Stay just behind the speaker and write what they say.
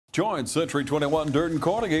Join Century 21 Durden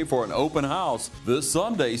Carnegie for an open house this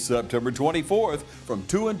Sunday, September 24th from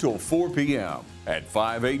 2 until 4 p.m. at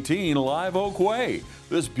 518 Live Oak Way.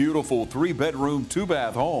 This beautiful 3-bedroom,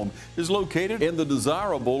 2-bath home is located in the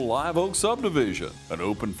desirable Live Oak subdivision. An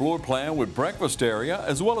open floor plan with breakfast area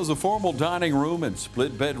as well as a formal dining room and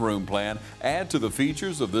split bedroom plan add to the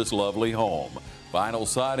features of this lovely home. Vinyl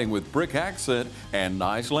siding with brick accent and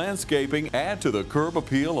nice landscaping add to the curb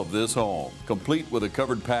appeal of this home. Complete with a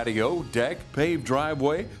covered patio, deck, paved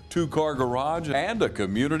driveway, 2-car garage, and a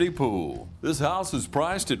community pool. This house is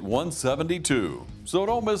priced at $172. So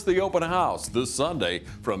don't miss the open house this Sunday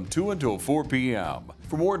from 2 until 4 p.m.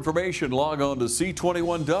 For more information, log on to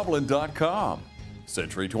c21dublin.com.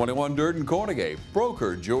 Century 21 Durden Carnegie,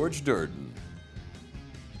 broker George Durden.